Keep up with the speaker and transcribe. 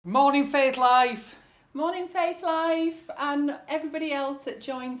Morning, Faith Life. Morning, Faith Life, and everybody else that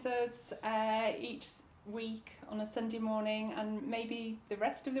joins us each week on a Sunday morning, and maybe the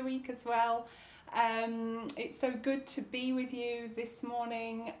rest of the week as well. It's so good to be with you this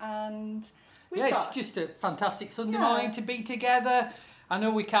morning, and It's just a fantastic Sunday morning to be together. I know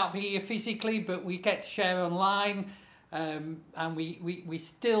we can't be here physically, but we get to share online, and we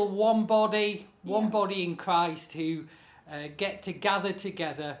still one body in Christ who get to gather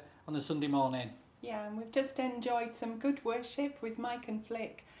together on a Sunday morning. Yeah, and we've just enjoyed some good worship with Mike and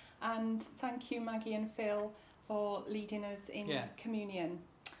Flick, and thank you, Maggie and Phil, for leading us in communion.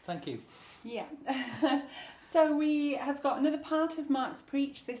 Thank you. Yeah. So we have got another part of Mark's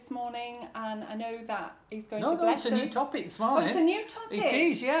preach this morning, and I know that is going to bless us. No, it's a new topic this morning. Oh, it's a new topic. It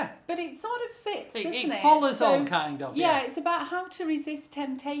is, yeah. But it sort of fits, doesn't it? It follows on, kind of. Yeah, it's about how to resist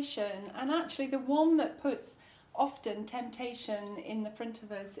temptation, and actually the one that puts often temptation in the front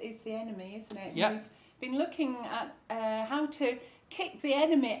of us is the enemy, isn't it? Yeah. We've been looking at how to kick the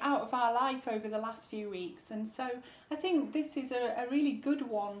enemy out of our life over the last few weeks, and so I think this is a really good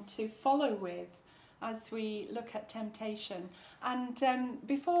one to follow with as we look at temptation. And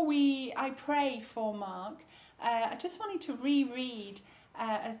before I pray for Mark, I just wanted to reread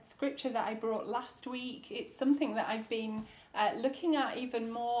a scripture that I brought last week. It's something that I've been looking at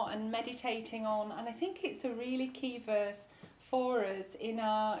even more and meditating on, and I think it's a really key verse for us in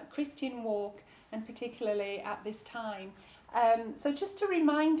our Christian walk, and particularly at this time. So just to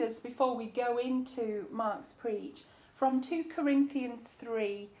remind us before we go into Mark's preach, from 2 Corinthians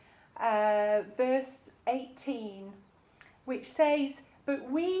 3, verse 18, which says,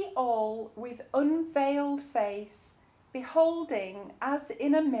 "But we all with unveiled face, beholding as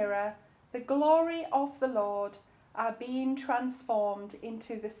in a mirror the glory of the Lord, are being transformed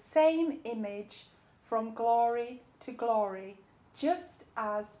into the same image from glory to glory, just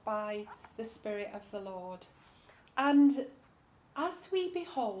as by the Spirit of the Lord." And as we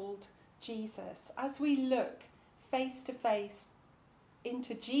behold Jesus, as we look face to face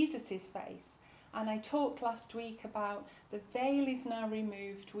into Jesus's face, and I talked last week about the veil is now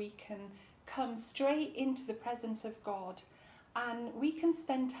removed, we can come straight into the presence of God, and we can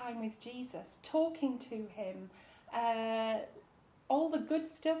spend time with Jesus, talking to him, all the good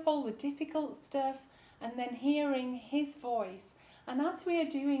stuff, all the difficult stuff, and then hearing his voice. And as we are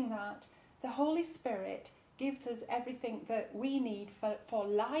doing that, the Holy Spirit gives us everything that we need for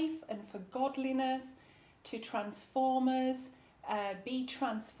life and for godliness, to transform us, be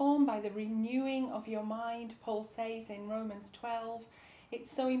transformed by the renewing of your mind, Paul says in Romans 12.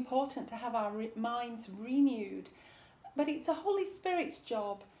 It's so important to have our minds renewed. But it's the Holy Spirit's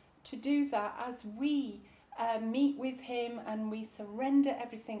job to do that as we meet with him and we surrender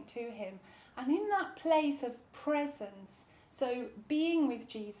everything to him. And in that place of presence, so being with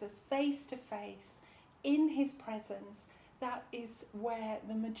Jesus face to face, in his presence, that is where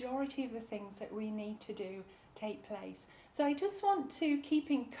the majority of the things that we need to do take place. So I just want to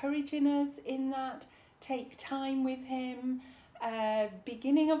keep encouraging us in that. Take time with him,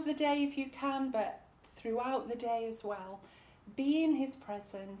 beginning of the day if you can, but throughout the day as well. Be in his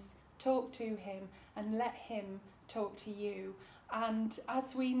presence, talk to him, and let him talk to you. And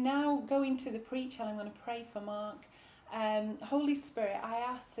as we now go into the preach, and I'm going to pray for Mark, Holy Spirit, I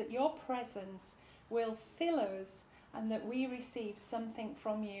ask that your presence will fill us and that we receive something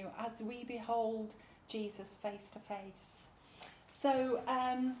from you as we behold Jesus face to face. So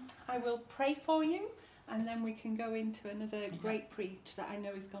I will pray for you, and then we can go into another great preach that I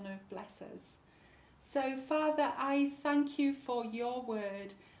know is going to bless us. So Father, I thank you for your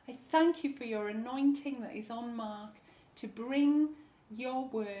word. I thank you for your anointing that is on Mark to bring your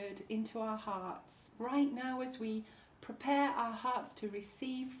word into our hearts. Right now, as we prepare our hearts to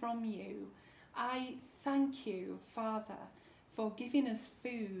receive from you, I thank you, Father, for giving us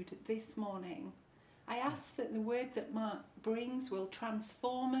food this morning. I ask that the word that Mark brings will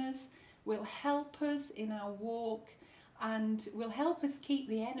transform us, will help us in our walk, and will help us keep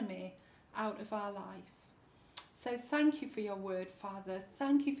the enemy out of our life. So thank you for your word, Father.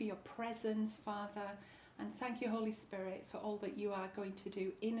 Thank you for your presence, Father. And thank you, Holy Spirit, for all that you are going to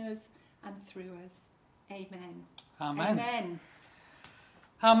do in us and through us. Amen. Amen. Amen.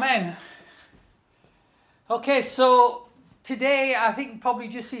 Amen. Okay, so today I think probably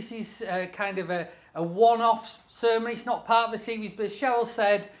just this is kind of a one-off sermon. It's not part of a series, but as Cheryl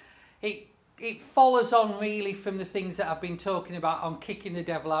said, it follows on really from the things that I've been talking about on kicking the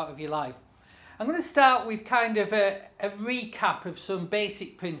devil out of your life. I'm going to start with kind of a recap of some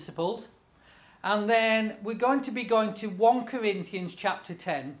basic principles, and then we're going to be going to 1 Corinthians chapter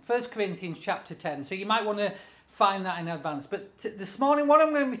 10, 1 Corinthians chapter 10. So you might want to find that in advance. But this morning, what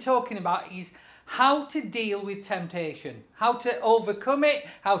I'm going to be talking about is how to deal with temptation, how to overcome it,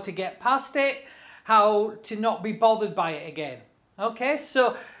 how to get past it, how to not be bothered by it again. Okay,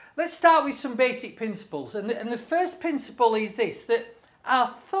 so let's start with some basic principles. And the first principle is this, that our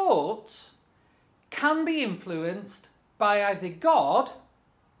thoughts can be influenced by either God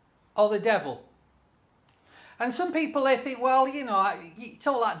or the devil. And some people, they think, well, you know, it's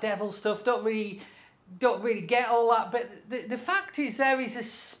all that devil stuff, don't really get all that. But the fact is, there is a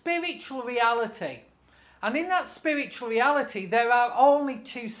spiritual reality. And in that spiritual reality, there are only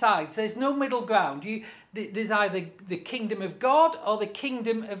two sides. There's no middle ground. There's either the kingdom of God or the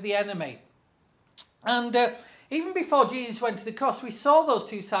kingdom of the enemy. And even before Jesus went to the cross, we saw those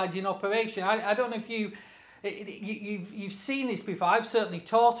two sides in operation. I don't know if you've seen this before. I've certainly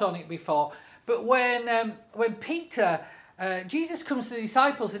taught on it before. But when Peter, Jesus comes to the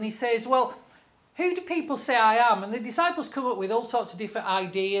disciples and he says, well, who do people say I am? And the disciples come up with all sorts of different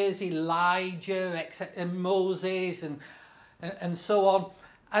ideas, Elijah, and Moses, and so on.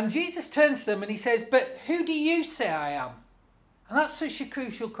 And Jesus turns to them and he says, but who do you say I am? And that's such a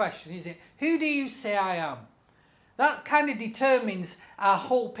crucial question, isn't it? Who do you say I am? That kind of determines our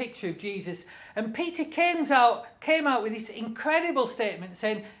whole picture of Jesus. And Peter came out with this incredible statement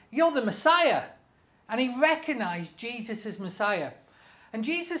saying, you're the Messiah. And he recognized Jesus as Messiah. And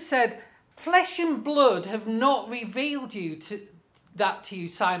Jesus said, flesh and blood have not revealed that to you,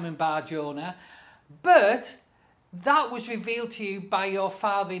 Simon Bar-Jonah, but that was revealed to you by your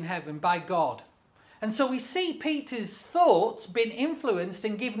Father in heaven, by God. And so we see Peter's thoughts being influenced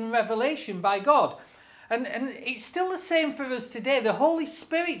and given revelation by God. And it's still the same for us today. The Holy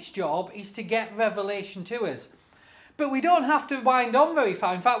Spirit's job is to get revelation to us. But we don't have to wind on very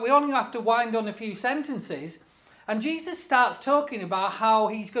far. In fact, we only have to wind on a few sentences. And Jesus starts talking about how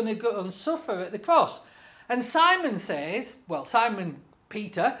he's going to go and suffer at the cross. And Simon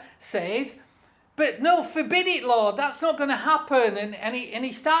Peter says, but no, forbid it, Lord. That's not going to happen. And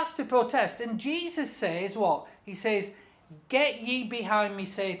he starts to protest. And Jesus says what? He says, get ye behind me,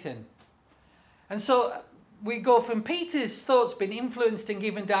 Satan. And so we go from Peter's thoughts being influenced and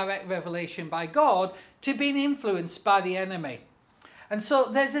given direct revelation by God to being influenced by the enemy. And so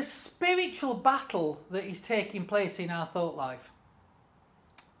there's a spiritual battle that is taking place in our thought life.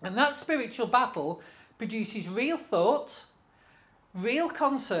 And that spiritual battle produces real thoughts, real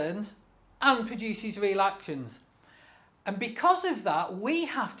concerns, and produces real actions. And because of that, we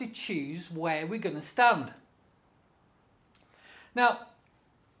have to choose where we're going to stand. Now,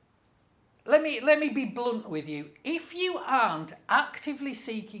 let me be blunt with you. If you aren't actively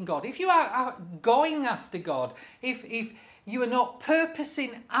seeking God, if you are going after God, if you are not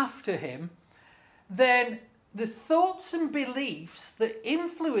purposing after him, then the thoughts and beliefs that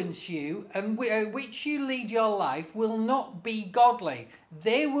influence you and which you lead your life will not be godly.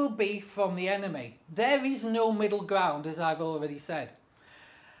 They will be from the enemy. There is no middle ground, as I've already said.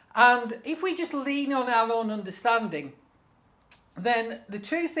 And if we just lean on our own understanding, then the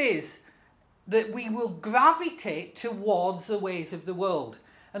truth is that we will gravitate towards the ways of the world.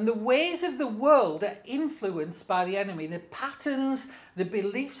 And the ways of the world are influenced by the enemy. The patterns, the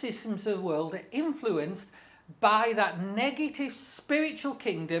belief systems of the world are influenced by that negative spiritual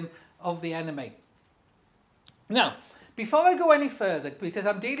kingdom of the enemy. Now, before I go any further, because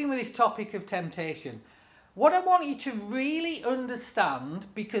I'm dealing with this topic of temptation, what I want you to really understand,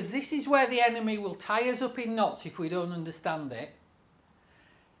 because this is where the enemy will tie us up in knots if we don't understand it,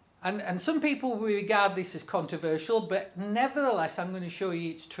 and some people will regard this as controversial, but nevertheless, I'm going to show you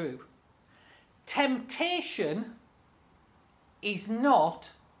it's true. Temptation is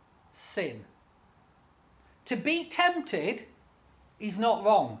not sin. To be tempted is not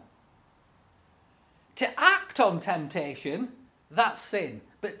wrong. To act on temptation, that's sin.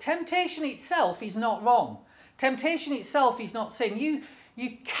 But temptation itself is not wrong. Temptation itself is not sin.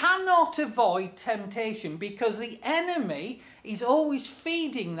 You cannot avoid temptation because the enemy is always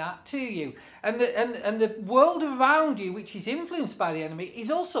feeding that to you. And the world around you, which is influenced by the enemy, is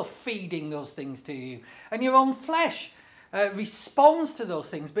also feeding those things to you. And your own flesh responds to those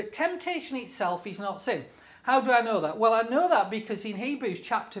things. But temptation itself is not sin. How do I know that? Well, I know that because in Hebrews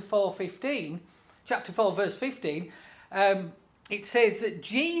chapter 4 verse 15, it says that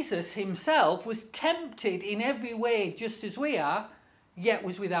Jesus himself was tempted in every way just as we are, yet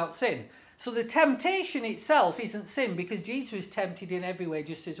was without sin. So the temptation itself isn't sin because Jesus was tempted in every way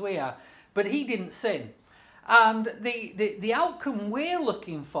just as we are, but he didn't sin. And the outcome we're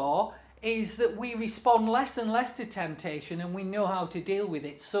looking for is that we respond less and less to temptation and we know how to deal with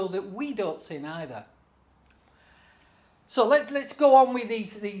it so that we don't sin either. So let's go on with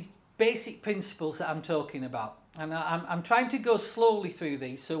these basic principles that I'm talking about. And I'm trying to go slowly through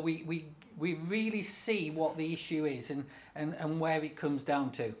these so we really see what the issue is and where it comes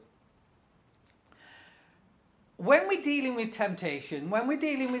down to. When we're dealing with temptation, when we're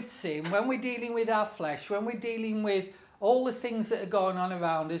dealing with sin, when we're dealing with our flesh, when we're dealing with all the things that are going on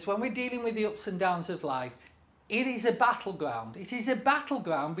around us, when we're dealing with the ups and downs of life, it is a battleground. It is a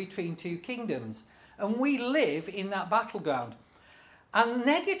battleground between two kingdoms. And we live in that battleground. And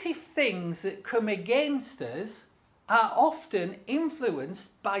negative things that come against us are often influenced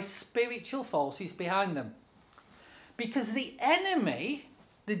by spiritual forces behind them. Because the enemy,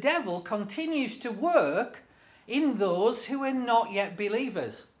 the devil, continues to work in those who are not yet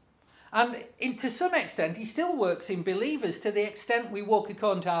believers. And to some extent, he still works in believers to the extent we walk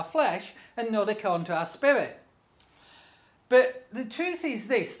according to our flesh and not according to our spirit. But the truth is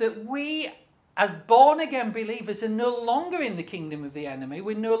this, that we as born-again believers are no longer in the kingdom of the enemy.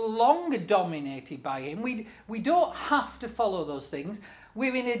 We're no longer dominated by him. We don't have to follow those things.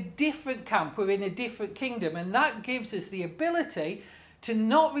 We're in a different camp. We're in a different kingdom. And that gives us the ability to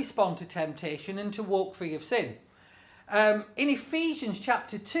not respond to temptation and to walk free of sin. In Ephesians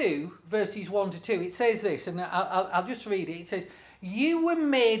chapter 2, verses 1 to 2, it says this, and I'll just read it. It says, "You were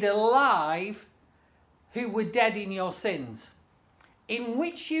made alive who were dead in your sins, in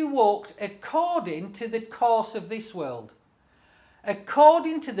which you walked according to the course of this world,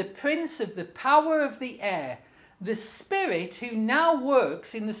 according to the prince of the power of the air, the spirit who now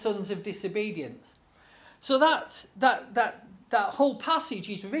works in the sons of disobedience." So that whole passage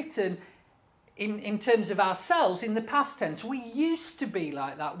is written in terms of ourselves in the past tense. We used to be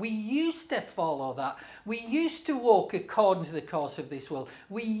like that. We used to follow that. We used to walk according to the course of this world.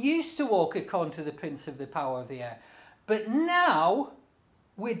 We used to walk according to the prince of the power of the air. But now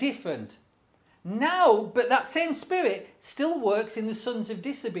we're different. Now, but that same spirit still works in the sons of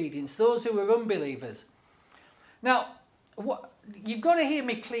disobedience, those who are unbelievers. Now, you've got to hear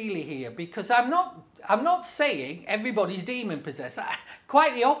me clearly here, because I'm not saying everybody's demon possessed.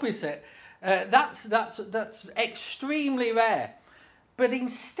 Quite the opposite. That's extremely rare. But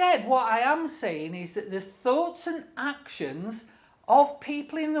instead, what I am saying is that the thoughts and actions of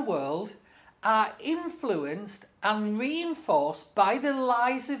people in the world are influenced and reinforced by the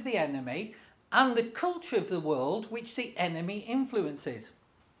lies of the enemy and the culture of the world which the enemy influences.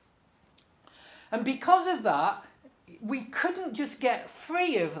 And because of that, we couldn't just get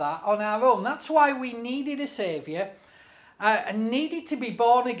free of that on our own. That's why we needed a saviour and needed to be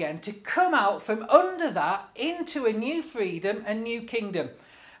born again to come out from under that into a new freedom, a new kingdom.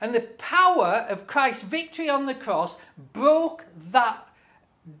 And the power of Christ's victory on the cross broke that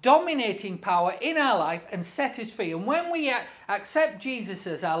dominating power in our life and set us free. And when we accept Jesus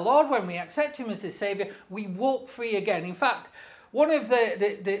as our Lord, when we accept him as a saviour, we walk free again. In fact, one of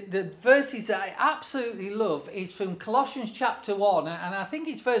the verses that I absolutely love is from Colossians chapter 1, and I think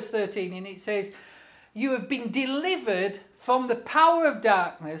it's verse 13, and it says, "You have been delivered from the power of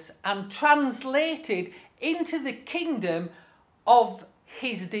darkness and translated into the kingdom of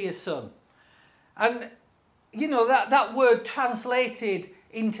his dear Son." And you know, that word translated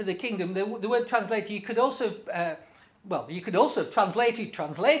into the kingdom, the word translated, you could also have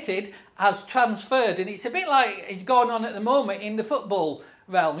translated as transferred. And it's a bit like it's going on at the moment in the football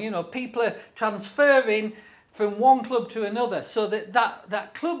realm. You know, people are transferring from one club to another, so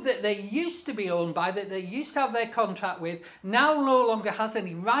that club that they used to be owned by, that they used to have their contract with, now no longer has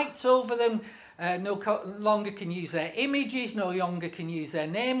any rights over them, no longer can use their images, no longer can use their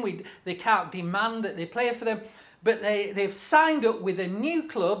name. They can't demand that they play for them. But they've signed up with a new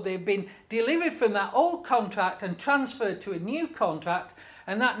club. They've been delivered from that old contract and transferred to a new contract.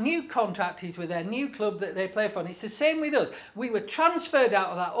 And that new contract is with their new club that they play for. And it's the same with us. We were transferred out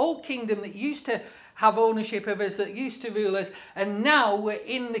of that old kingdom that used to have ownership of us, that used to rule us. And now we're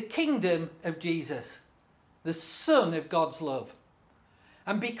in the kingdom of Jesus, the Son of God's love.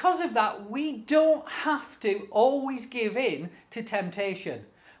 And because of that, we don't have to always give in to temptation.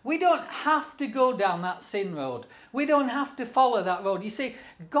 We don't have to go down that sin road. We don't have to follow that road. You see,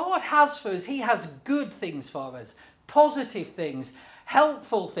 God has for us, he has good things for us, positive things,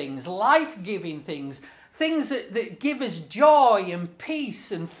 helpful things, life-giving things, things that give us joy and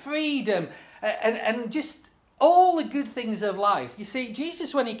peace and freedom and just all the good things of life. You see,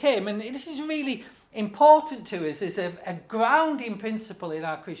 Jesus, when he came, and this is really important to us as a grounding principle in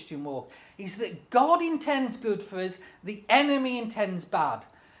our Christian walk, is that God intends good for us, the enemy intends bad.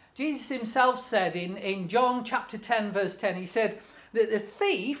 Jesus himself said in John chapter 10 verse 10, he said that the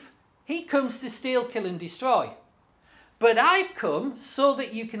thief, he comes to steal, kill and destroy. But I've come so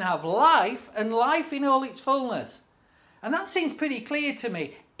that you can have life, and life in all its fullness. And that seems pretty clear to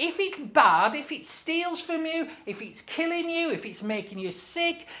me. If it's bad, if it steals from you, if it's killing you, if it's making you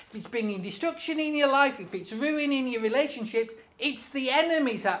sick, if it's bringing destruction in your life, if it's ruining your relationships, it's the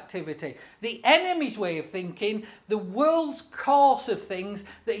enemy's activity, the enemy's way of thinking, the world's course of things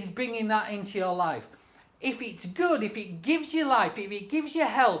that is bringing that into your life. If it's good, if it gives you life, if it gives you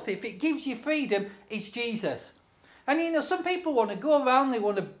health, if it gives you freedom, it's Jesus. And you know, some people want to go around, they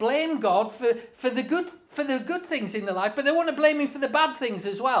want to blame God for the good things in their life, but they want to blame him for the bad things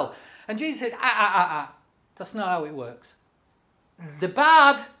as well. And Jesus said, that's not how it works. The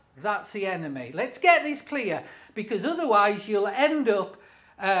bad, that's the enemy. Let's get this clear, because otherwise you'll end up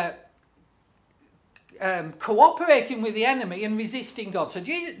cooperating with the enemy and resisting God. So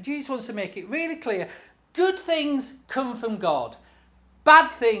Jesus wants to make it really clear. Good things come from God. Bad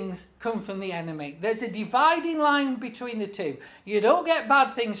things come from the enemy. There's a dividing line between the two. You don't get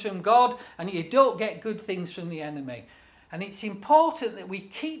bad things from God, and you don't get good things from the enemy. And it's important that we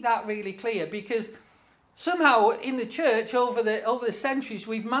keep that really clear, because somehow in the church over the centuries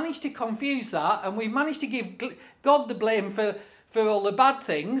we've managed to confuse that, and we've managed to give God the blame for all the bad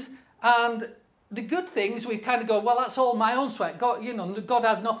things, and the good things we kind of go, well, that's all my own sweat. God, you know, God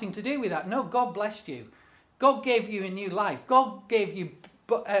had nothing to do with that. No, God blessed you. God gave you a new life. God gave you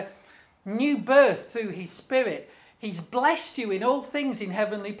a new birth through his Spirit. He's blessed you in all things in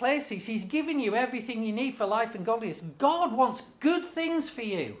heavenly places. He's given you everything you need for life and godliness. God wants good things for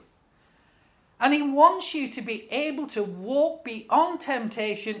you. And he wants you to be able to walk beyond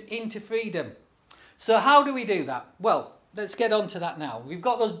temptation into freedom. So how do we do that? Well, let's get on to that now. We've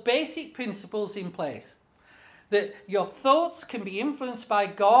got those basic principles in place. That your thoughts can be influenced by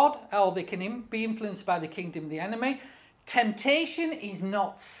God, or they can be influenced by the kingdom of the enemy. Temptation is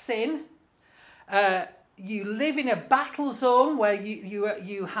not sin. You live in a battle zone where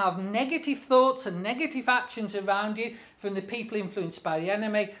you have negative thoughts and negative actions around you from the people influenced by the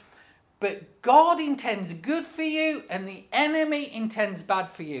enemy. But God intends good for you, and the enemy intends bad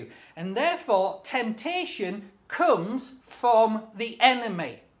for you. And therefore, temptation comes from the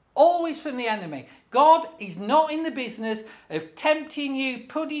enemy. Always from the enemy. God is not in the business of tempting you,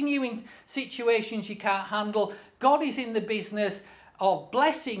 putting you in situations you can't handle. God is in the business of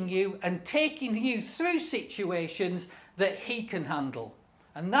blessing you and taking you through situations that he can handle.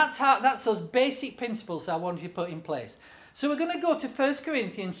 And that's those basic principles I want you to put in place. So we're going to go to 1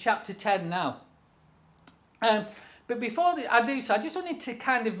 Corinthians chapter 10 now. But before I do so, I just wanted to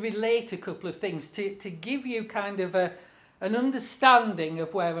kind of relate a couple of things to give you kind of an understanding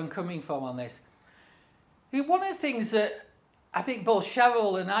of where I'm coming from on this. One of the things that I think both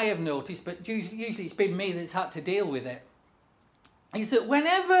Cheryl and I have noticed, but usually it's been me that's had to deal with it, is that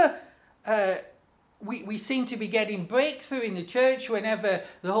whenever we seem to be getting breakthrough in the church, whenever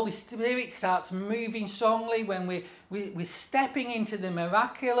the Holy Spirit starts moving strongly, when we're stepping into the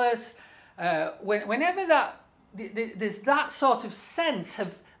miraculous, whenever there's that sort of sense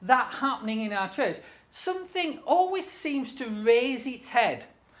of that happening in our church, something always seems to raise its head.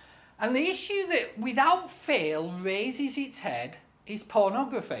 And the issue that without fail raises its head is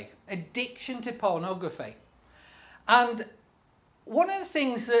pornography, addiction to pornography. And one of the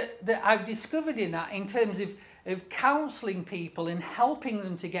things that I've discovered in that, in terms of counselling people and helping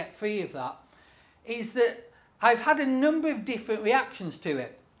them to get free of that, is that I've had a number of different reactions to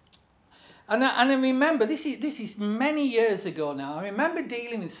it. And I remember, this is many years ago now, I remember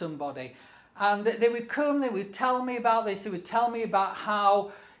dealing with somebody, and they would come, they would tell me about this, they would tell me about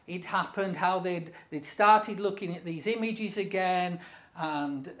how it happened, how they'd started looking at these images again,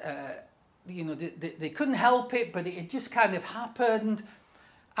 and they couldn't help it, but it had just kind of happened,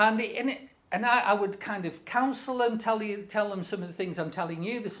 and I would kind of counsel them, tell them some of the things I'm telling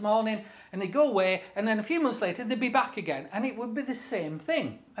you this morning, and they'd go away, and then a few months later they'd be back again, and it would be the same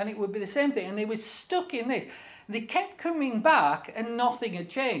thing, and they were stuck in this. They kept coming back, and nothing had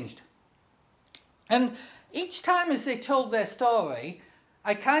changed. And each time as they told their story,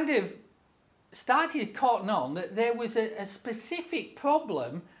 I kind of started cotton on that there was a specific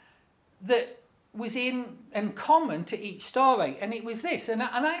problem that was in and common to each story, and it was this. And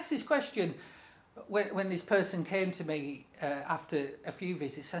I asked this question when this person came to me after a few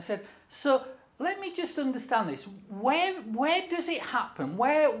visits. I said, so let me just understand this. Where does it happen?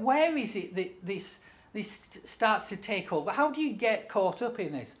 Where is it that this starts to take over? How do you get caught up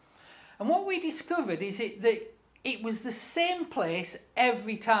in this? And what we discovered is that it was the same place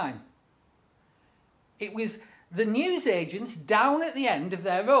every time. It was the newsagents down at the end of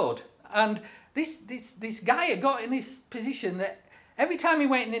their road. And this guy had got in this position that every time he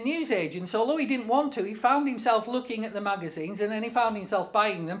went in the newsagents, although he didn't want to, he found himself looking at the magazines, and then he found himself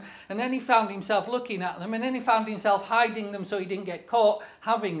buying them, and then he found himself looking at them, and then he found himself hiding them so he didn't get caught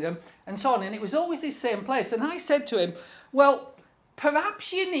having them, and so on. And it was always this same place. And I said to him, well,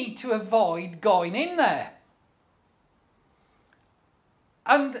 perhaps you need to avoid going in there.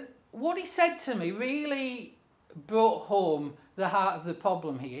 And what he said to me really brought home the heart of the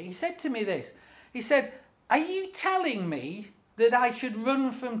problem here. He said to me this. He said, are you telling me that I should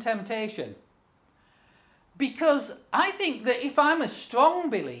run from temptation? Because I think that if I'm a strong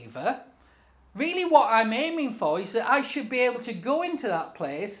believer, really what I'm aiming for is that I should be able to go into that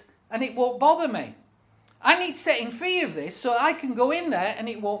place and it won't bother me. I need setting free of this so I can go in there and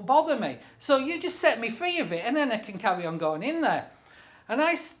it won't bother me. So you just set me free of it and then I can carry on going in there. And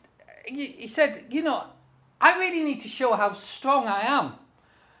he said, you know, I really need to show how strong I am.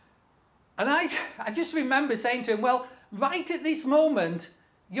 And I just remember saying to him, well, right at this moment,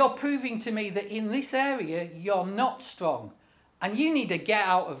 you're proving to me that in this area, you're not strong. And you need to get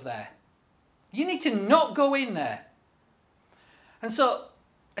out of there. You need to not go in there. And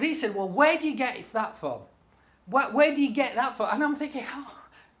he said, well, where do you get that from? Where do you get that from? And I'm thinking, oh,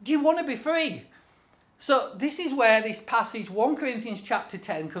 do you want to be free? So this is where this passage, 1 Corinthians chapter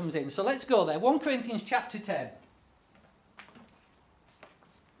 10, comes in. So let's go there. 1 Corinthians chapter 10.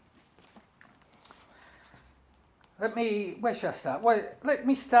 Where should I start? Well, let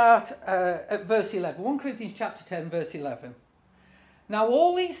me start at verse 11. 1 Corinthians chapter 10, verse 11. Now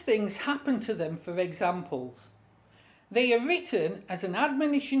all these things happen to them for examples. They are written as an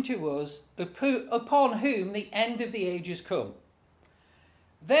admonition to us, upon whom the end of the age has come.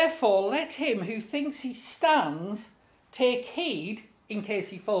 Therefore let him who thinks he stands take heed in case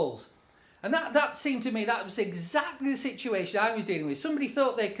he falls. And that seemed to me, that was exactly the situation I was dealing with. Somebody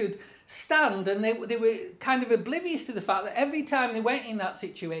thought they could stand, and they were kind of oblivious to the fact that every time they went in that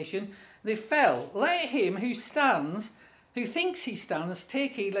situation, they fell. Let him who stands, who thinks he stands,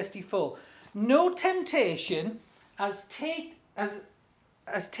 take heed lest he fall. No temptation has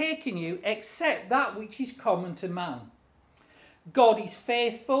taken you except that which is common to man. God is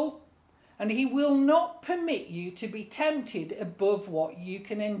faithful, and he will not permit you to be tempted above what you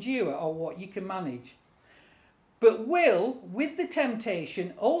can endure or what you can manage, but will, with the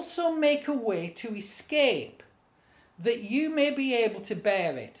temptation, also make a way to escape, that you may be able to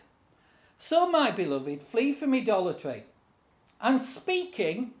bear it. So, my beloved, flee from idolatry. I'm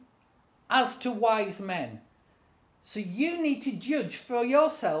speaking as to wise men, so you need to judge for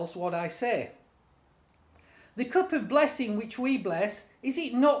yourselves what I say. The cup of blessing which we bless, is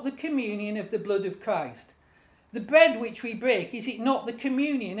it not the communion of the blood of Christ? The bread which we break, is it not the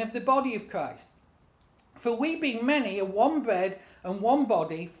communion of the body of Christ? For we being many are one bread and one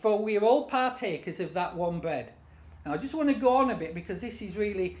body, for we are all partakers of that one bread. Now I just want to go on a bit because this is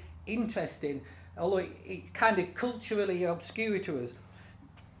really interesting, although it's kind of culturally obscure to us.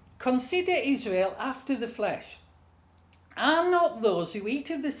 Consider Israel after the flesh. Are not those who eat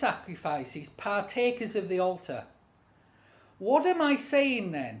of the sacrifices partakers of the altar? What am I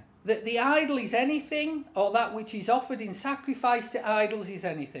saying then? That the idol is anything, or that which is offered in sacrifice to idols is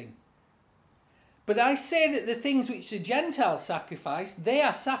anything? But I say that the things which the Gentiles sacrifice, they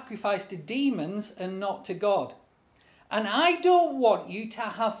are sacrificed to demons and not to God. And I don't want you to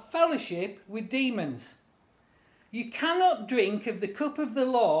have fellowship with demons. You cannot drink of the cup of the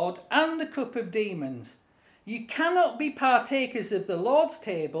Lord and the cup of demons. You cannot be partakers of the Lord's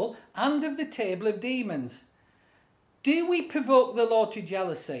table and of the table of demons. Do we provoke the Lord to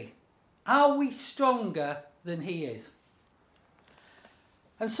jealousy? Are we stronger than he is?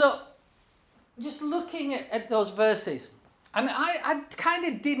 And so, just looking at those verses, and I kind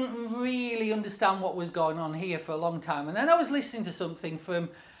of didn't really understand what was going on here for a long time. And then I was listening to something from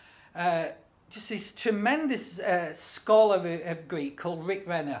just this tremendous scholar of Greek called Rick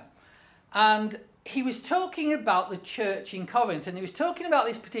Renner. And he was talking about the church in Corinth, and he was talking about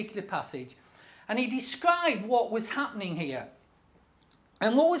this particular passage, and he described what was happening here.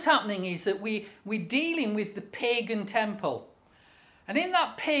 And what was happening is that we're dealing with the pagan temple. And in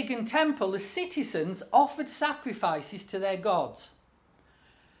that pagan temple, the citizens offered sacrifices to their gods.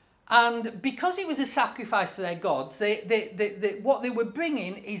 And because it was a sacrifice to their gods, what they were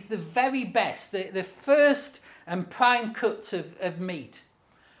bringing is the very best, the first and prime cuts of meat.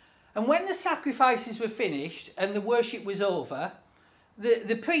 And when the sacrifices were finished and the worship was over,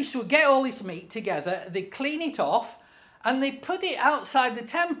 the priests would get all this meat together, they'd clean it off, and they put it outside the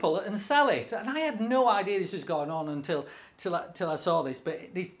temple and sell it. And I had no idea this was going on until I saw this,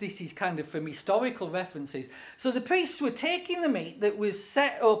 but this is kind of from historical references. So the priests were taking the meat that was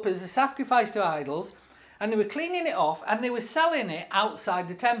set up as a sacrifice to idols, and they were cleaning it off, and they were selling it outside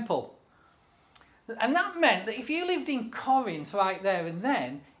the temple. And that meant that if you lived in Corinth right there and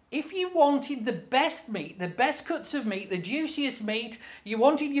then, if you wanted the best meat, the best cuts of meat, the juiciest meat, you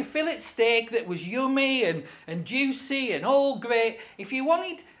wanted your fillet steak that was yummy and juicy and all great, if you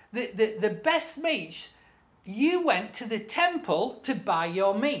wanted the best meat, you went to the temple to buy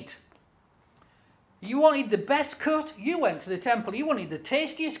your meat. You wanted the best cut, you went to the temple. You wanted the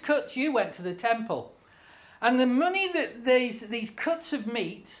tastiest cuts, you went to the temple. And the money that these cuts of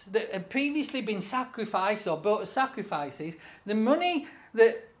meat that had previously been sacrificed or brought as sacrifices, the money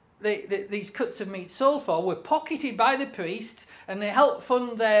that these cuts of meat sold for were pocketed by the priests, and they helped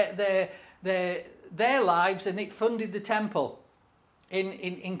fund their lives, and it funded the temple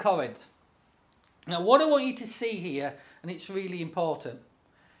in Corinth. Now, what I want you to see here, and it's really important,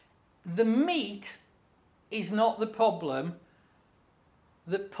 the meat is not the problem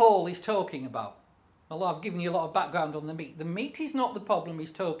that Paul is talking about. Although I've given you a lot of background on the meat. The meat is not the problem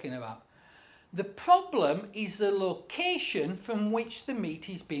he's talking about. The problem is the location from which the meat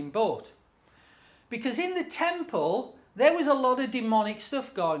is being bought. Because in the temple, there was a lot of demonic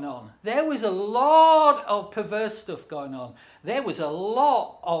stuff going on. There was a lot of perverse stuff going on. There was a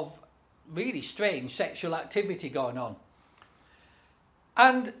lot of really strange sexual activity going on.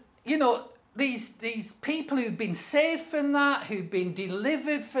 And, you know, these people who'd been saved from that, who'd been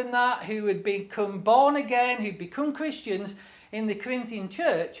delivered from that, who had become born again, who'd become Christians in the Corinthian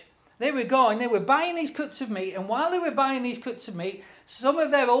church, they were buying these cuts of meat, and while they were buying these cuts of meat, some of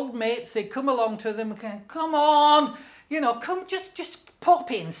their old mates, they'd come along to them and go, come on, you know, come, just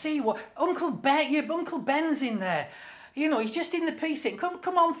pop in, see what, Uncle Ben's in there. You know, he's just in the precinct.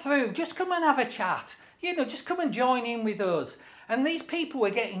 Come on through, just come and have a chat. You know, just come and join in with us. And these people were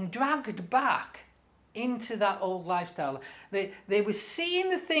getting dragged back into that old lifestyle. They were seeing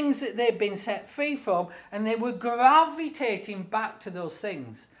the things that they'd been set free from, and they were gravitating back to those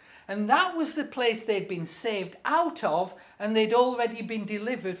things. And that was the place they'd been saved out of, and they'd already been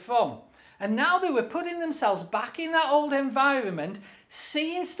delivered from. And now they were putting themselves back in that old environment,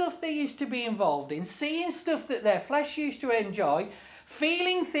 seeing stuff they used to be involved in, seeing stuff that their flesh used to enjoy,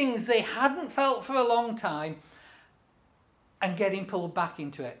 feeling things they hadn't felt for a long time, and getting pulled back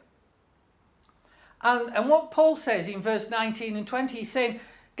into it. And what Paul says in verse 19 and 20, he's saying,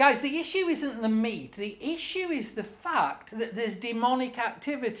 guys, the issue isn't the meat. The issue is the fact that there's demonic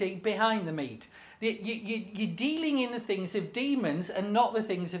activity behind the meat. You're dealing in the things of demons and not the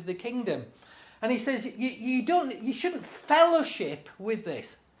things of the kingdom. And he says, you shouldn't fellowship with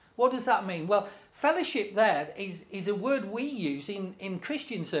this. What does that mean? Well, fellowship there is a word we use in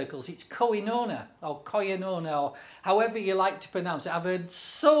Christian circles. It's koinonia or however you like to pronounce it. I've heard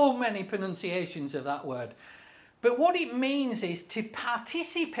so many pronunciations of that word. But what it means is to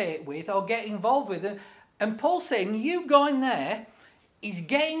participate with or get involved with. And Paul's saying you going there is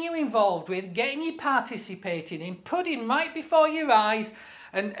getting you involved with, getting you participating in, putting right before your eyes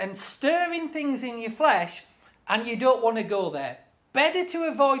and stirring things in your flesh, and you don't want to go there. Better to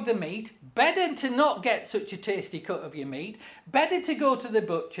avoid the meat, better to not get such a tasty cut of your meat, better to go to the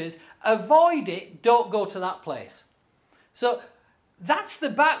butcher's, avoid it, don't go to that place. So that's the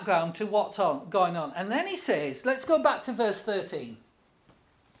background to what's going on. And then he says, let's go back to verse 13.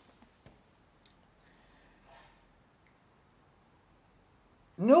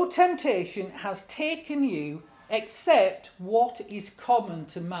 No temptation has taken you except what is common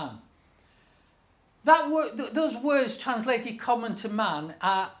to man. Those words translated common to man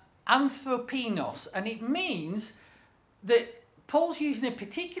are anthropinos, and it means that Paul's using a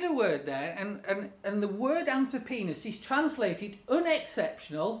particular word there, and the word anthropinos is translated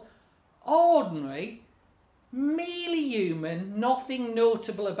unexceptional, ordinary, merely human, nothing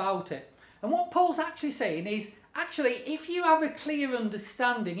notable about it. And what Paul's actually saying is, actually, if you have a clear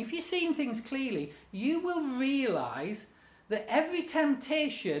understanding, if you're seeing things clearly, you will realise that every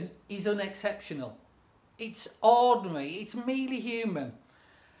temptation is unexceptional. It's ordinary, it's merely human.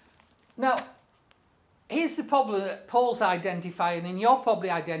 Now, here's the problem that Paul's identifying, and you're probably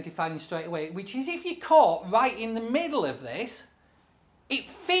identifying straight away, which is if you're caught right in the middle of this, it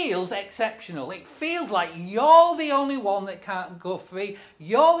feels exceptional. It feels like you're the only one that can't go free.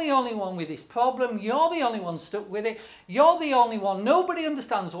 You're the only one with this problem. You're the only one stuck with it. You're the only one. Nobody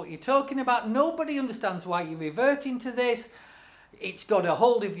understands what you're talking about. Nobody understands why you're reverting to this. It's got a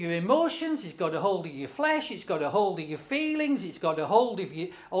hold of your emotions. It's got a hold of your flesh. It's got a hold of your feelings. It's got a hold of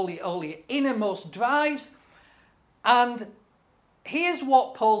all your innermost drives. And here's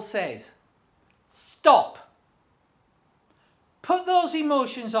what Paul says. Stop. Put those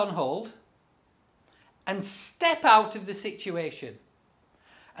emotions on hold and step out of the situation.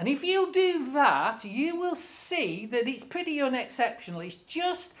 And if you do that, you will see that it's pretty unexceptional. It's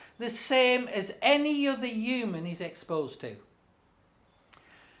just the same as any other human is exposed to.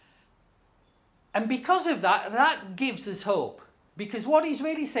 And because of that, that gives us hope. Because what he's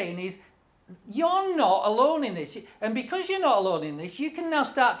really saying is, you're not alone in this. And because you're not alone in this, you can now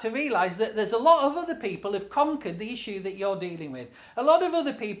start to realise that there's a lot of other people who've conquered the issue that you're dealing with. A lot of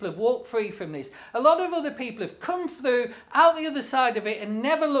other people have walked free from this. A lot of other people have come through out the other side of it and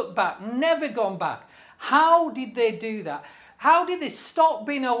never looked back, never gone back. How did they do that? How did they stop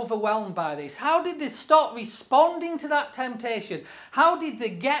being overwhelmed by this? How did they stop responding to that temptation? How did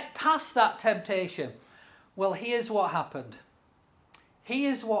they get past that temptation? Well, here's what happened.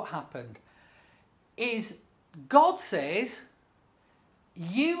 Here's what happened. Is God says,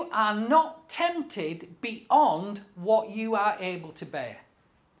 you are not tempted beyond what you are able to bear.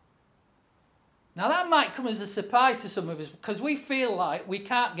 Now that might come as a surprise to some of us because we feel like we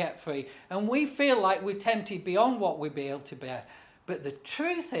can't get free and we feel like we're tempted beyond what we'll be able to bear. But the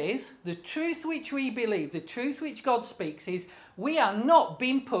truth is, the truth which we believe, the truth which God speaks is, we are not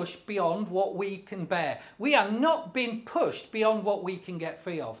being pushed beyond what we can bear. We are not being pushed beyond what we can get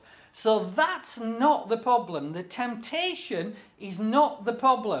free of. So that's not the problem. The temptation is not the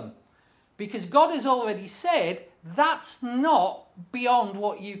problem. Because God has already said, that's not beyond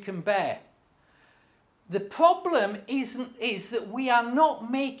what you can bear. The problem is that we are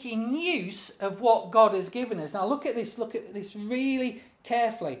not making use of what God has given us. Now look at this really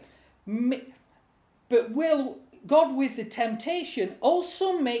carefully. But will God with the temptation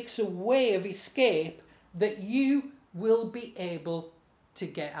also makes a way of escape that you will be able to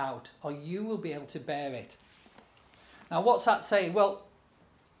get out, or you will be able to bear it. Now what's that saying? Well,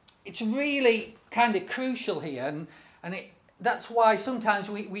 it's really kind of crucial here, and that's why sometimes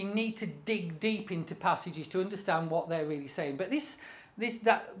we need to dig deep into passages to understand what they're really saying. But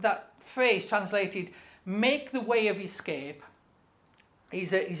that phrase translated "make the way of escape"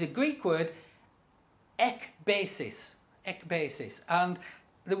 is a Greek word, ekbasis, and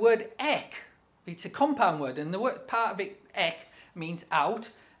the word ek, it's a compound word, and the word part of it, ek, means out,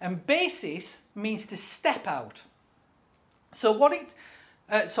 and basis means to step out. So what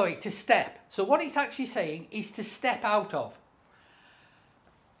to step. So what it's actually saying is to step out of.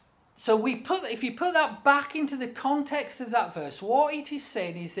 So if you put that back into the context of that verse, what it is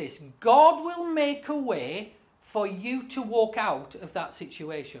saying is this: God will make a way for you to walk out of that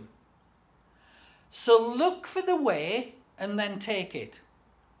situation. So look for the way and then take it.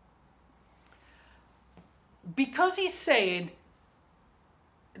 Because he's saying,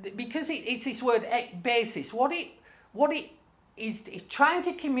 because it's this word basis, what it is trying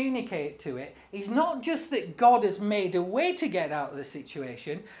to communicate to it is not just that God has made a way to get out of the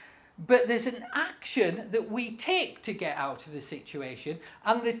situation, but there's an action that we take to get out of the situation,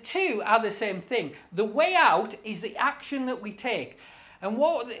 and the two are the same thing. The way out is the action that we take. And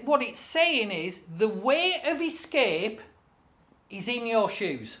what it's saying is, the way of escape is in your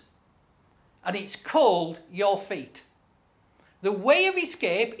shoes, and it's called your feet. The way of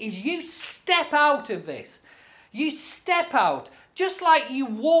escape is you step out of this. You step out, just like you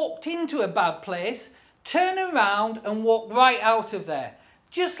walked into a bad place, turn around and walk right out of there.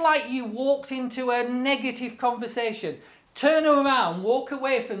 Just like you walked into a negative conversation, turn around, walk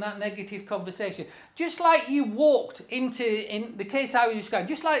away from that negative conversation. Just like you walked into, in the case I was describing,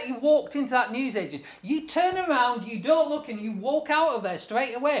 just like you walked into that newsagent, you turn around, you don't look, and you walk out of there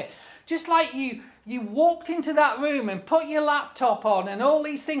straight away. Just like you walked into that room and put your laptop on and all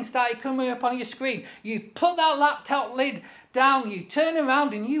these things started coming up on your screen. You put that laptop lid down, you turn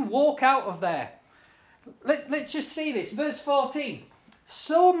around and you walk out of there. Let's just see this. Verse 14.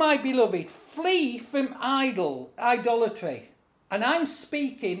 So, my beloved, flee from idolatry. And I'm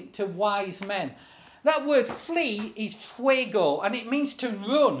speaking to wise men. That word flee is fuego, and it means to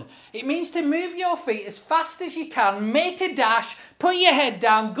run. It means to move your feet as fast as you can, make a dash, put your head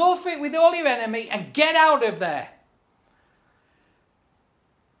down, go for it with all your enemy, and get out of there.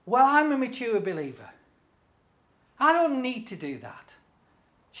 Well, I'm a mature believer. I don't need to do that.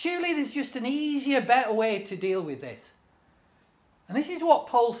 Surely there's just an easier, better way to deal with this. And this is what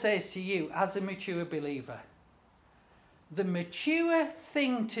Paul says to you as a mature believer. The mature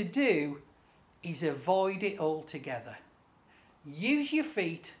thing to do is avoid it altogether. Use your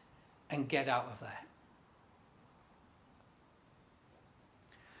feet and get out of there.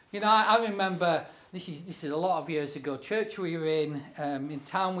 You know, I remember, this is a lot of years ago, church we were in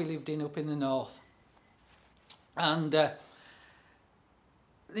town we lived in up in the north. And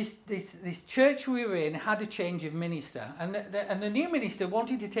this church we were in had a change of minister, and the new minister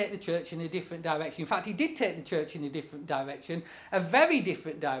wanted to take the church in a different direction. In fact, he did take the church in a different direction, a very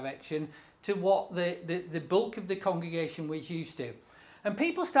different direction to what the bulk of the congregation was used to. And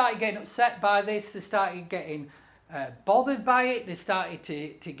people started getting upset by this. They started getting bothered by it. They started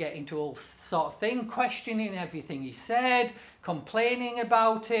to get into all sort of thing, questioning everything he said, complaining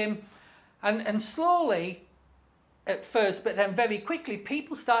about him, and slowly, at first, but then very quickly,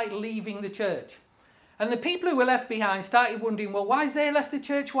 people started leaving the church. And the people who were left behind started wondering, well, why have they left the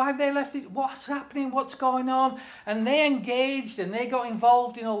church? Why have they left it? What's happening? What's going on? And they engaged and they got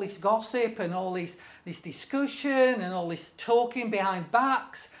involved in all this gossip and all this discussion and all this talking behind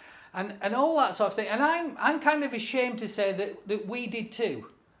backs and all that sort of thing. And I'm kind of ashamed to say that we did too.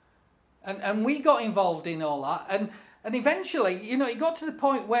 And we got involved in all that. And eventually, it got to the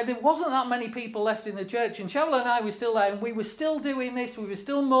point where there wasn't that many people left in the church. And Cheryl and I were still there, and we were still doing this. We were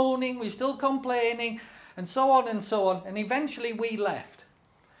still moaning. We were still complaining, and so on and so on. And eventually we left.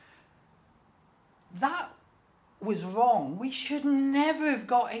 That was wrong. We should never have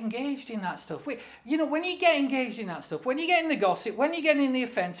got engaged in that stuff. When you get engaged in that stuff, when you get in the gossip, when you get in the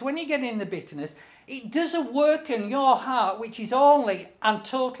offence, when you get in the bitterness, it does a work in your heart, which is only and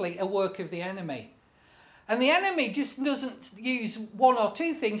totally a work of the enemy. And the enemy just doesn't use one or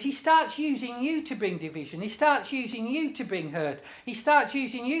two things. He starts using you to bring division. He starts using you to bring hurt. He starts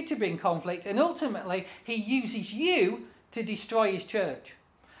using you to bring conflict. And ultimately, he uses you to destroy his church.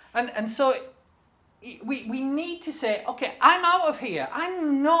 And so we need to say, okay, I'm out of here.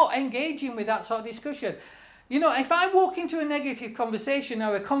 I'm not engaging with that sort of discussion. If I walk into a negative conversation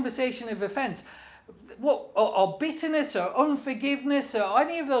or a conversation of offence, or bitterness or unforgiveness or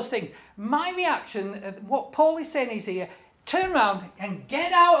any of those things, my reaction, what Paul is saying is here, turn around and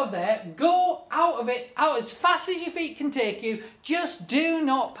get out of there, go out of it, out as fast as your feet can take you. Just do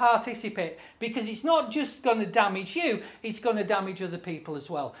not participate, because it's not just going to damage you, it's going to damage other people as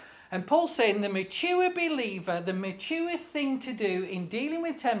well. And Paul's saying the mature believer, the mature thing to do in dealing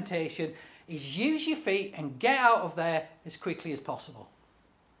with temptation is use your feet and get out of there as quickly as possible.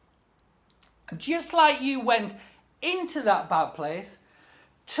 Just like you went into that bad place,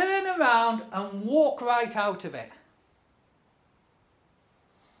 turn around and walk right out of it.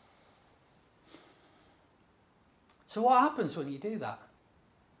 So what happens when you do that?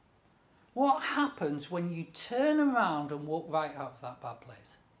 What happens when you turn around and walk right out of that bad place?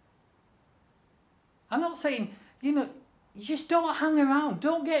 I'm not saying, you just don't hang around,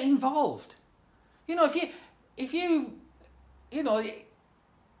 don't get involved. If you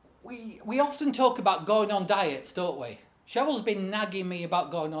We often talk about going on diets, don't we? Cheryl's been nagging me about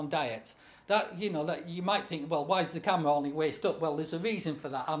going on diets. That you might think, well, why is the camera only waist up? Well, there's a reason for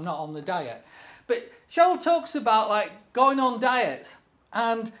that. I'm not on the diet. But Cheryl talks about going on diets.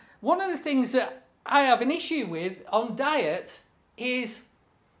 And one of the things that I have an issue with on diets is,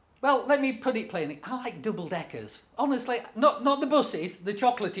 well, let me put it plainly. I like double-deckers. Honestly, not the buses, the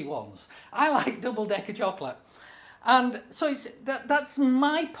chocolatey ones. I like double-decker chocolate. And so that's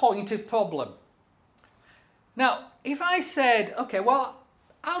my point of problem. Now, if I said, okay, well,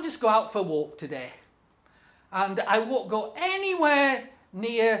 I'll just go out for a walk today, and I won't go anywhere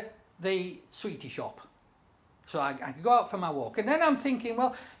near the sweetie shop, so I can go out for my walk, and then I'm thinking,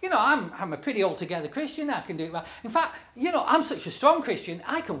 well, I'm a pretty altogether Christian, I can do it well. In fact, I'm such a strong Christian,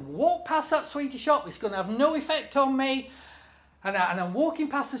 I can walk past that sweetie shop, it's going to have no effect on me. And I'm walking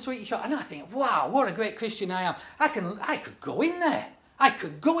past the sweetie shop, and I think, wow, what a great Christian I am. I could go in there. I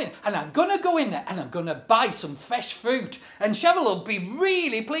could go in, and I'm going to go in there, and I'm going to buy some fresh fruit. And Cheryl will be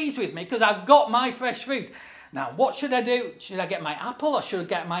really pleased with me, because I've got my fresh fruit. Now, what should I do? Should I get my apple, or should I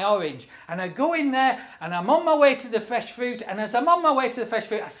get my orange? And I go in there, and I'm on my way to the fresh fruit. And as I'm on my way to the fresh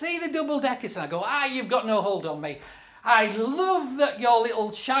fruit, I see the double-deckers, and I go, you've got no hold on me. I love your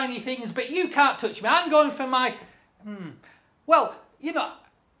little shiny things, but you can't touch me. I'm going for my... Well,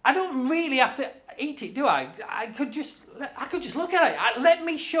 I don't really have to eat it, do I? I could just look at it. Let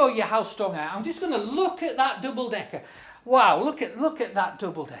me show you how strong I am. I'm just going to look at that double-decker. Wow, look at that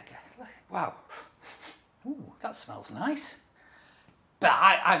double-decker. Wow. Ooh, that smells nice. But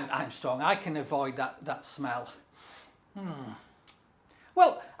I'm strong. I can avoid that smell.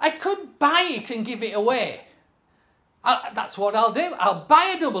 Well, I could buy it and give it away. That's what I'll do. I'll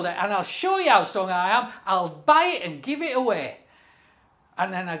buy a double-decker, and I'll show you how strong I am. I'll buy it and give it away.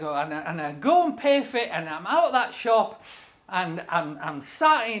 And then I go and pay for it, and I'm out of that shop, and I'm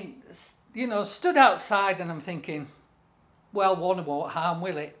stood outside, and I'm thinking, well, one won't harm,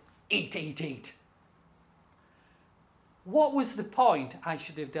 will it? Eat. What was the point? I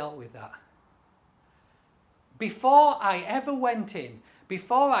should have dealt with that. Before I ever went in,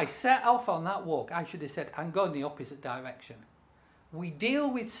 before I set off on that walk, I should have said, I'm going the opposite direction. We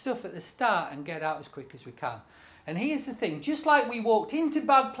deal with stuff at the start and get out as quick as we can. And here's the thing, just like we walked into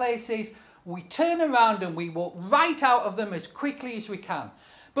bad places, we turn around and we walk right out of them as quickly as we can.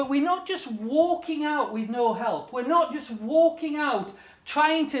 But we're not just walking out with no help. We're not just walking out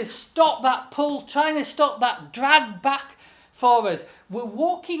trying to stop that pull, trying to stop that drag back for us. We're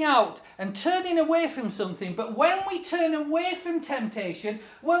walking out and turning away from something. But when we turn away from temptation,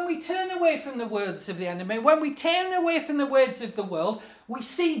 when we turn away from the words of the enemy, when we turn away from the words of the world, we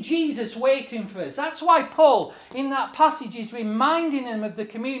see Jesus waiting for us. That's why Paul, in that passage, is reminding them of the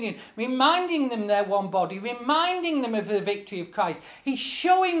communion, reminding them they're one body, reminding them of the victory of Christ. He's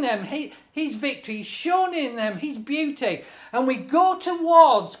showing them his victory, he's showing them his beauty. And we go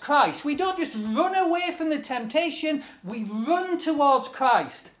towards Christ. We don't just run away from the temptation, we run towards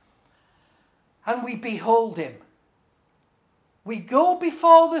Christ. And we behold him. We go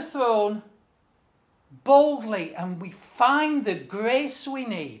before the throne boldly, and we find the grace we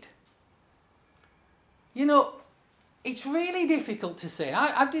need. You know, it's really difficult to sin.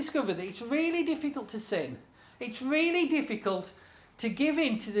 I've discovered that it's really difficult to sin. It's really difficult to give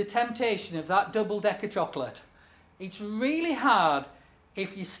in to the temptation of that double-decker chocolate. It's really hard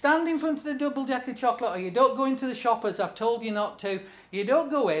if you stand in front of the double-decker chocolate, or you don't go into the shop as I've told you not to. You don't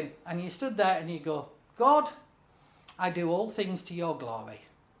go in and you stood there and you go, God, I do all things to your glory.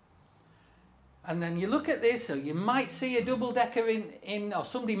 And then you look at this, or you might see a double-decker in, or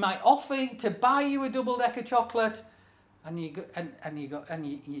somebody might offer to buy you a double-decker chocolate, and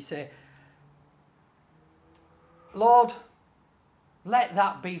you say, Lord, let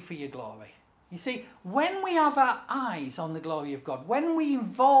that be for your glory. You see, when we have our eyes on the glory of God, when we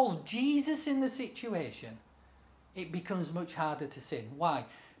involve Jesus in the situation, it becomes much harder to sin. Why?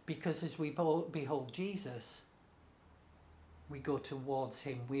 Because as we behold Jesus, we go towards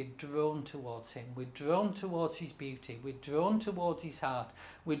him. We're drawn towards him. We're drawn towards his beauty. We're drawn towards his heart.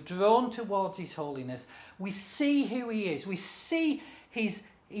 We're drawn towards his holiness. We see who he is. We see his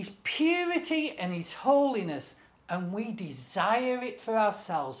purity and his holiness, and we desire it for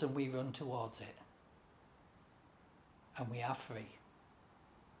ourselves, and we run towards it. And we are free.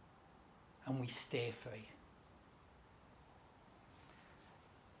 And we stay free.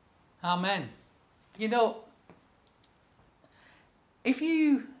 Amen. You know, if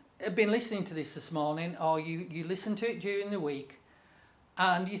you have been listening to this morning, or you listen to it during the week,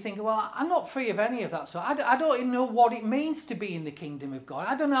 and you think, well, I'm not free of any of that, so I don't even know what it means to be in the kingdom of God.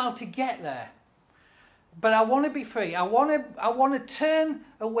 I don't know how to get there. But I want to be free. I want to turn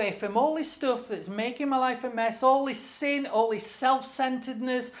away from all this stuff that's making my life a mess, all this sin, all this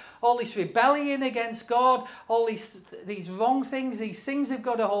self-centeredness, all this rebellion against God, all these wrong things, these things have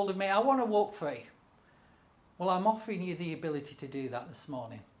got a hold of me. I want to walk free. Well, I'm offering you the ability to do that this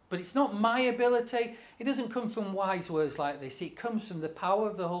morning. But it's not my ability. It doesn't come from wise words like this. It comes from the power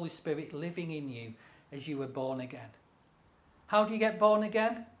of the Holy Spirit living in you as you were born again. How do you get born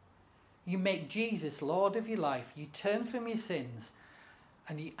again? You make Jesus Lord of your life. You turn from your sins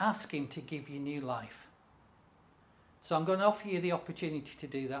and you ask him to give you new life. So I'm going to offer you the opportunity to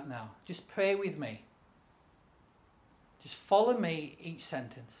do that now. Just pray with me. Just follow me each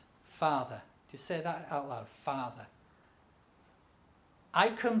sentence. Father. Just say that out loud. Father, I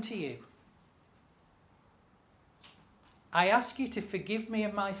come to you. I ask you to forgive me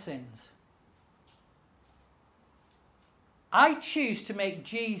of my sins. I choose to make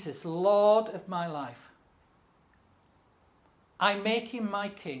Jesus Lord of my life. I make him my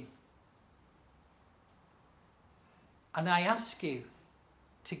King. And I ask you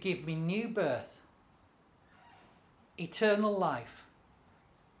to give me new birth, eternal life,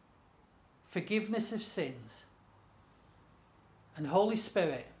 forgiveness of sins, and Holy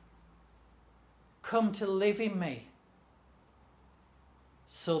Spirit, come to live in me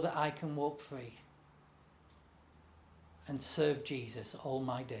so that I can walk free and serve Jesus all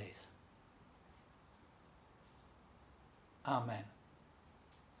my days. Amen.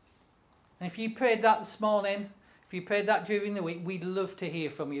 And if you prayed that this morning, if you prayed that during the week, we'd love to hear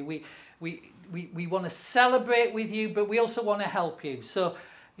from you. We want to celebrate with you, but we also want to help you. So,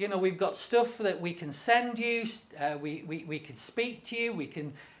 you know, we've got stuff that we can send you. We can speak to you. We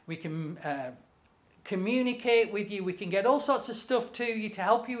can communicate with you. We can get all sorts of stuff to you to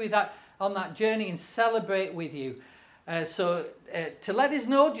help you with that on that journey and celebrate with you. So to let us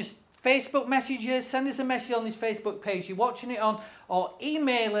know, just Facebook messages, send us a message on this Facebook page you're watching it on, or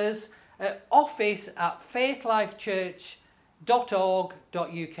email us at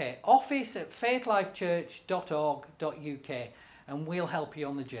office@faithlifechurch.org.uk. office@faithlifechurch.org.uk, and we'll help you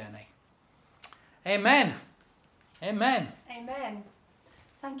on the journey. Amen. Amen. Amen.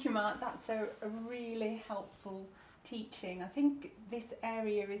 Thank you, Mark. That's a really helpful teaching. I think this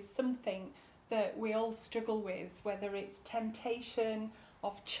area is something that we all struggle with, whether it's temptation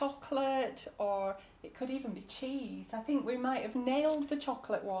of chocolate or it could even be cheese. I think we might have nailed the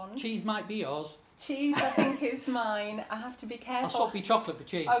chocolate one. Cheese might be yours. Cheese, I think, is mine. I have to be careful. I'll swap your chocolate for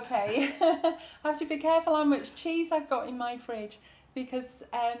cheese. Okay. I have to be careful how much cheese I've got in my fridge, because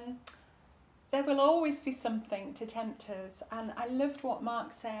there will always be something to tempt us. And I loved what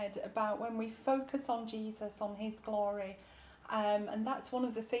Mark said about when we focus on Jesus, on his glory. And that's one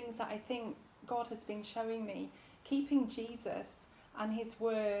of the things that I think God has been showing me, keeping Jesus and his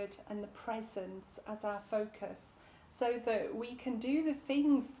word and the presence as our focus, so that we can do the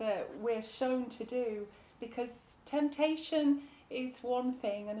things that we're shown to do. Because temptation is one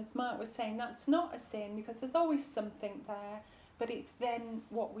thing, and as Mark was saying, that's not a sin, because there's always something there, but it's then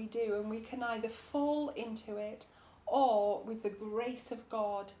what we do, and we can either fall into it, or with the grace of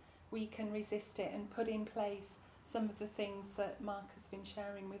God we can resist it and put in place some of the things that Mark has been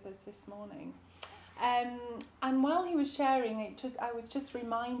sharing with us this morning. And while he was sharing, I was just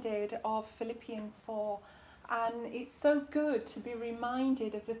reminded of Philippians 4, and it's so good to be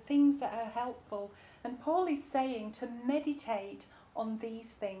reminded of the things that are helpful. And Paul is saying to meditate on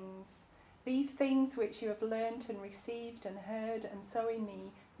these things which you have learnt and received and heard and so in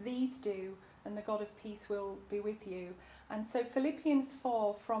me, these do, and the God of peace will be with you. And so Philippians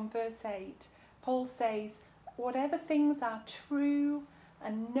 4 from verse 8, Paul says, whatever things are true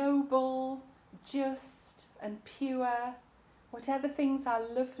and noble, just and pure, whatever things are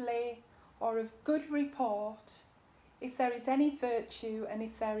lovely or of good report, if there is any virtue and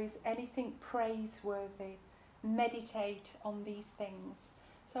if there is anything praiseworthy, meditate on these things.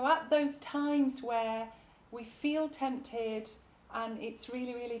 So at those times where we feel tempted and it's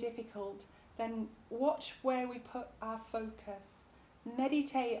really, really difficult, then watch where we put our focus.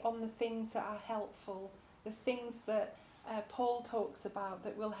 Meditate on the things that are helpful, the things that Paul talks about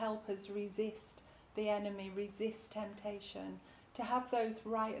that will help us resist the enemy, resist temptation, to have those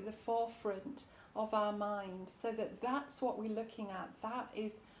right at the forefront of our mind, so that that's what we're looking at, that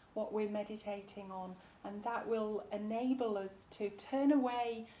is what we're meditating on, and that will enable us to turn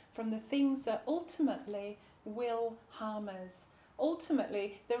away from the things that ultimately will harm us.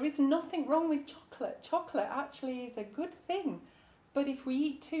 Ultimately, there is nothing wrong with chocolate. Chocolate actually is a good thing, but if we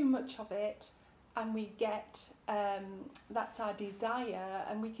eat too much of it and we get, that's our desire,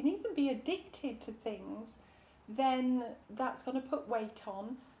 and we can even be addicted to things, then that's going to put weight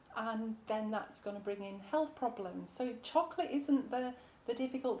on, and then that's going to bring in health problems. So chocolate isn't the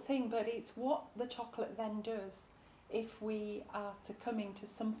difficult thing, but it's what the chocolate then does if we are succumbing to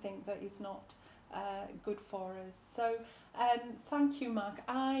something that is not good for us. So thank you, Mark.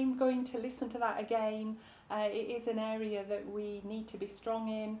 I'm going to listen to that again. It is an area that we need to be strong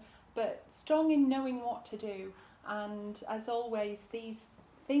in, but strong in knowing what to do. And as always, these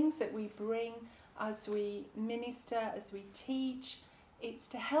things that we bring as we minister, as we teach, it's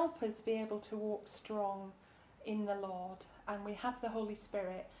to help us be able to walk strong in the Lord. And we have the Holy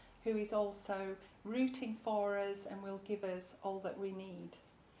Spirit, who is also rooting for us and will give us all that we need.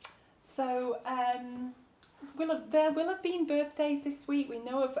 So there will have been birthdays this week. We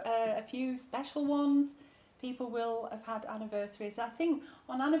know of a few special ones. People will have had anniversaries. I think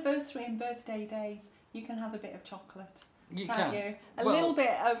on anniversary and birthday days, you can have a bit of chocolate. Can't you? A little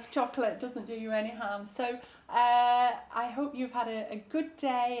bit of chocolate doesn't do you any harm. So I hope you've had a good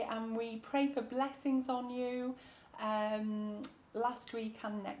day, and we pray for blessings on you last week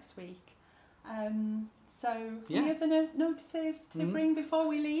and next week. Any other notices to bring before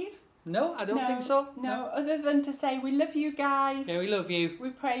we leave? No, I don't think so. No, other than to say we love you guys. Yeah, we love you.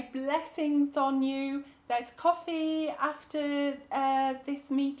 We pray blessings on you. There's coffee after this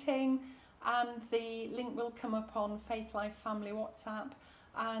meeting, and the link will come up on Faith Life Family WhatsApp.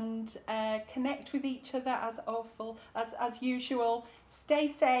 And connect with each other as usual. Stay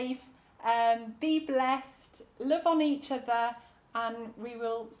safe, be blessed, love on each other, and we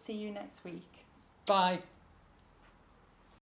will see you next week. Bye.